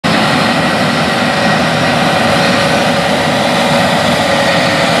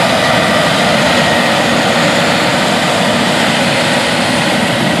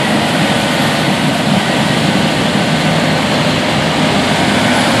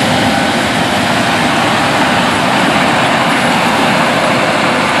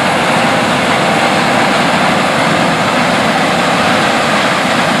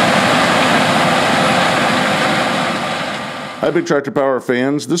Hi Big Tractor Power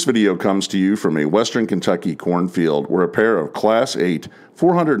fans, this video comes to you from a Western Kentucky cornfield where a pair of Class 8,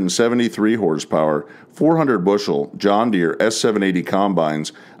 473 horsepower, 400 bushel John Deere S780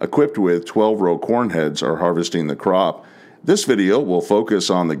 Combines equipped with 12-row corn heads are harvesting the crop. This video will focus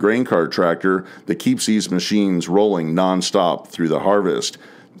on the grain cart tractor that keeps these machines rolling non-stop through the harvest.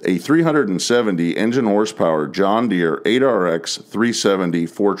 A 370 engine horsepower John Deere 8RX 370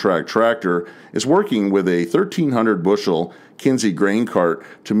 4-track tractor is working with a 1,300 bushel KINZE grain cart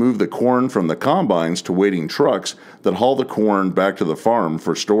to move the corn from the combines to waiting trucks that haul the corn back to the farm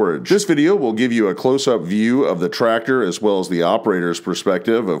for storage. This video will give you a close-up view of the tractor as well as the operator's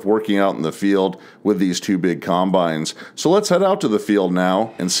perspective of working out in the field with these two big combines. So let's head out to the field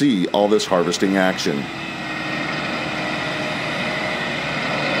now and see all this harvesting action.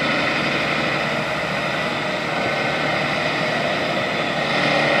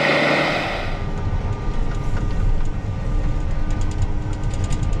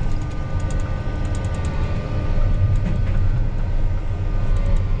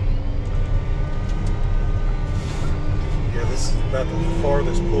 This is about the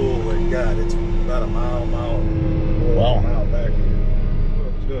farthest pool they got. It's about a mile back here. Well,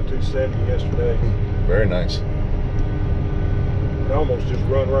 it's doing 270 yesterday. Very nice. It almost just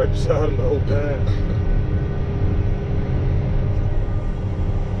run right beside them the whole time.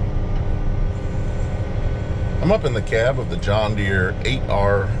 I'm up in the cab of the John Deere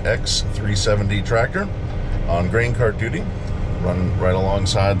 8RX 370 tractor on grain cart duty, running right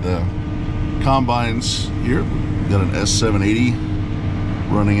alongside the combines here. We've got an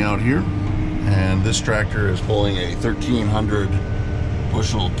S780 running out here, and this tractor is pulling a 1,300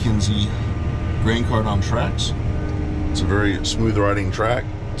 bushel KINZE grain cart on tracks. It's a very smooth riding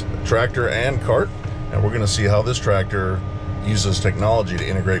tractor and cart, and we're going to see how this tractor uses technology to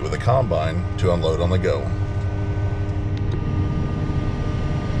integrate with the combine to unload on the go.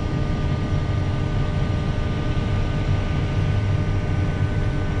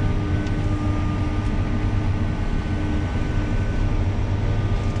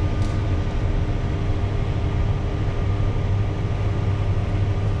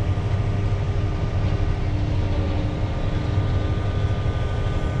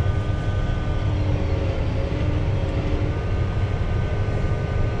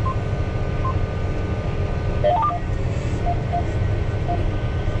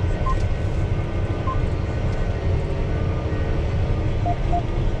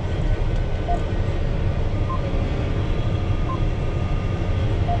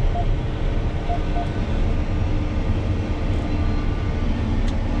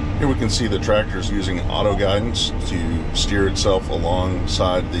 Here we can see the tractor's using auto guidance to steer itself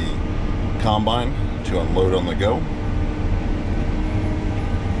alongside the combine to unload on the go.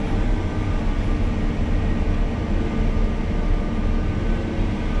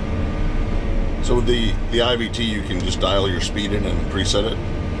 So with the IVT, you can just dial your speed in and preset it?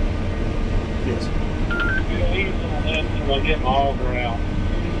 Yes. Until I get my auger out.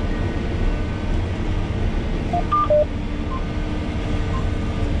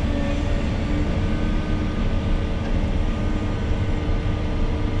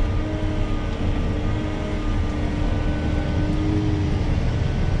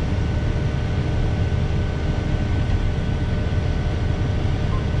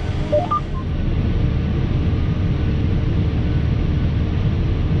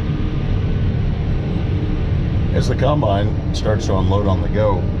 As the combine starts to unload on the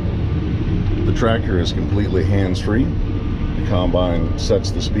go, the tractor is completely hands-free. The combine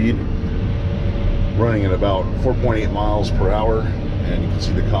sets the speed, running at about 4.8 miles per hour, and you can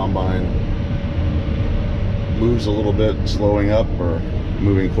see the combine moves a little bit, slowing up or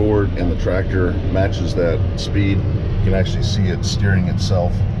moving forward, and the tractor matches that speed. You can actually see it steering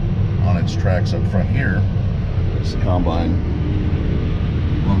itself on its tracks up front here as the combine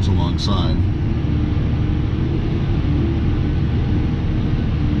runs alongside.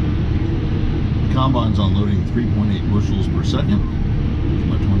 The combine's unloading 3.8 bushels per second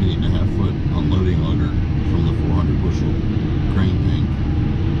from a 28.5 foot unloading auger from the 400 bushel grain tank.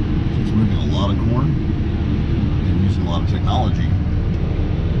 So it's moving a lot of corn and using a lot of technology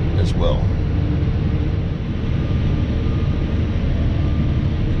as well.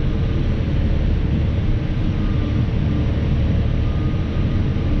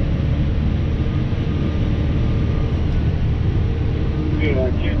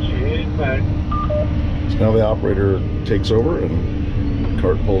 So now the operator takes over and the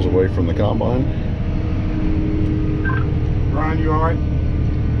cart pulls away from the combine. Brian, you all right?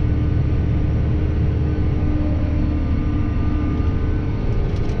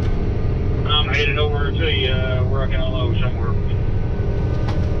 I'm I'm headed over to you where I can unload somewhere.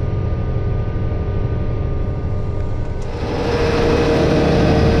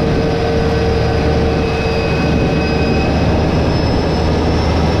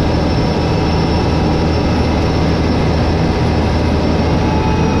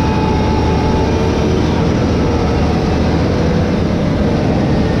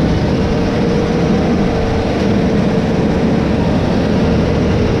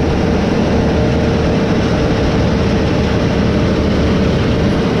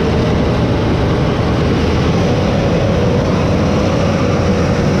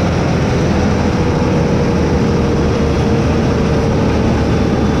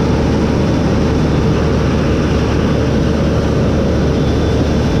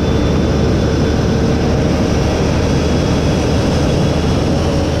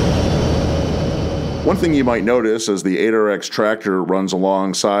 One thing you might notice as the 8RX tractor runs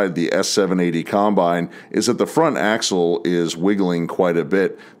alongside the S780 Combine is that the front axle is wiggling quite a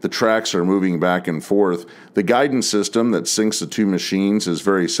bit. The tracks are moving back and forth. The guidance system that syncs the two machines is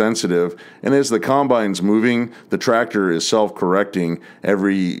very sensitive, and as the Combine's moving, the tractor is self-correcting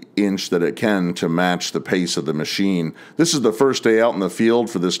every inch that it can to match the pace of the machine. This is the first day out in the field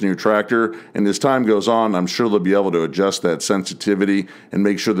for this new tractor, and as time goes on, I'm sure they'll be able to adjust that sensitivity and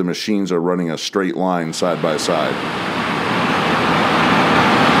make sure the machines are running a straight line side by side.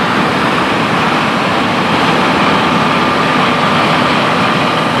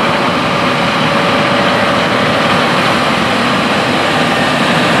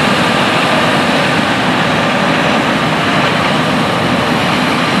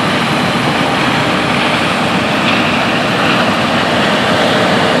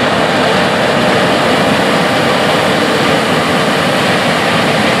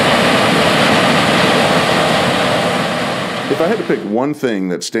 If I had to pick one thing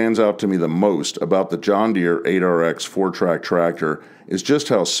that stands out to me the most about the John Deere 8RX 4-track tractor is just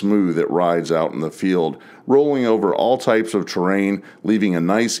how smooth it rides out in the field, rolling over all types of terrain, leaving a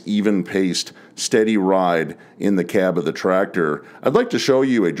nice even-paced, steady ride in the cab of the tractor. I'd like to show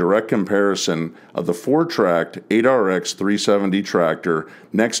you a direct comparison of the 4-tracked 8RX 370 tractor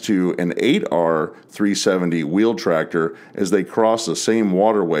next to an 8R 370 wheel tractor as they cross the same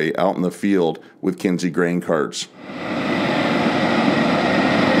waterway out in the field with KINZE grain carts.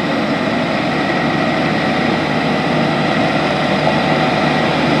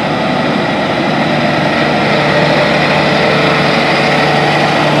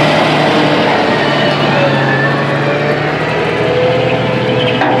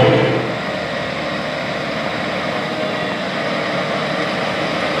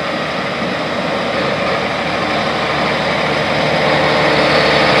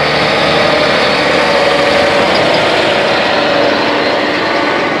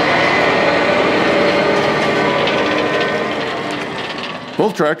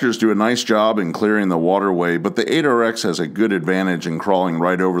 Both tractors do a nice job in clearing the waterway, but the 8RX has a good advantage in crawling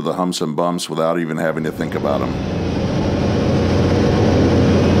right over the humps and bumps without even having to think about them.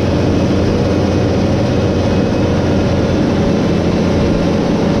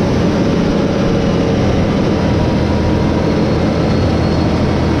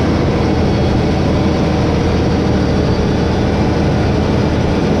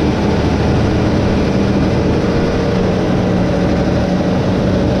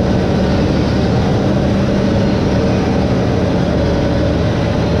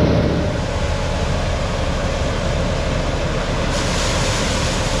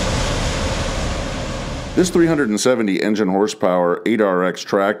 This 370 engine horsepower 8RX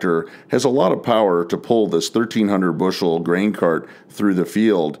tractor has a lot of power to pull this 1,300 bushel grain cart through the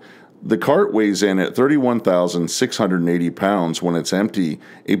field. The cart weighs in at 31,680 pounds when it's empty.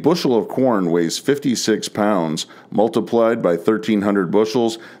 A bushel of corn weighs 56 pounds. Multiplied by 1,300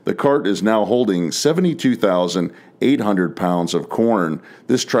 bushels, the cart is now holding 72,800 pounds of corn.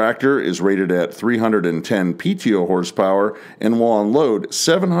 This tractor is rated at 310 PTO horsepower and will unload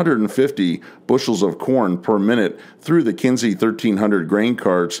 750 bushels of corn per minute through the KINZE 1,300 grain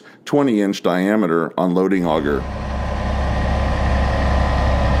cart's 20-inch diameter unloading auger.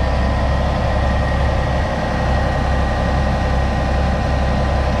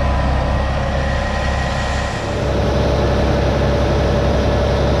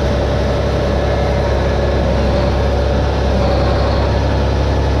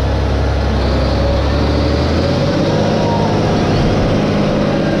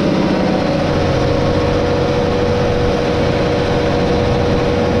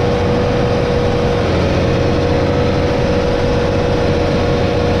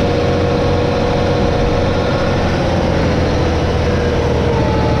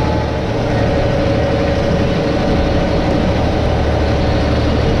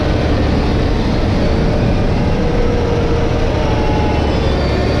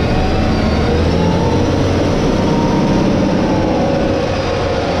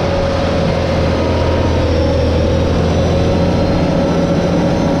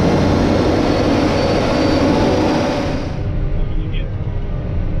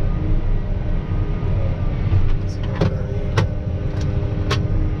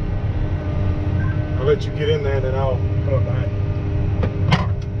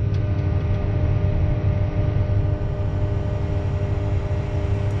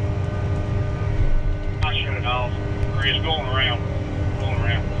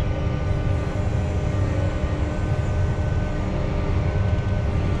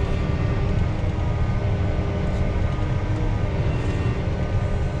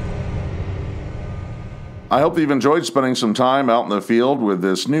 I hope you've enjoyed spending some time out in the field with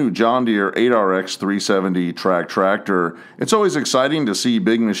this new John Deere 8RX 370 track tractor. It's always exciting to see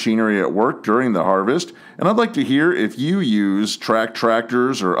big machinery at work during the harvest, and I'd like to hear if you use track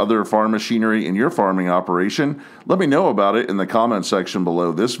tractors or other farm machinery in your farming operation. Let me know about it in the comment section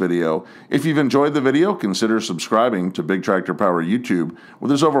below this video. If you've enjoyed the video, consider subscribing to Big Tractor Power YouTube, where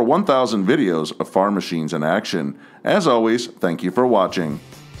there's over 1,000 videos of farm machines in action. As always, thank you for watching.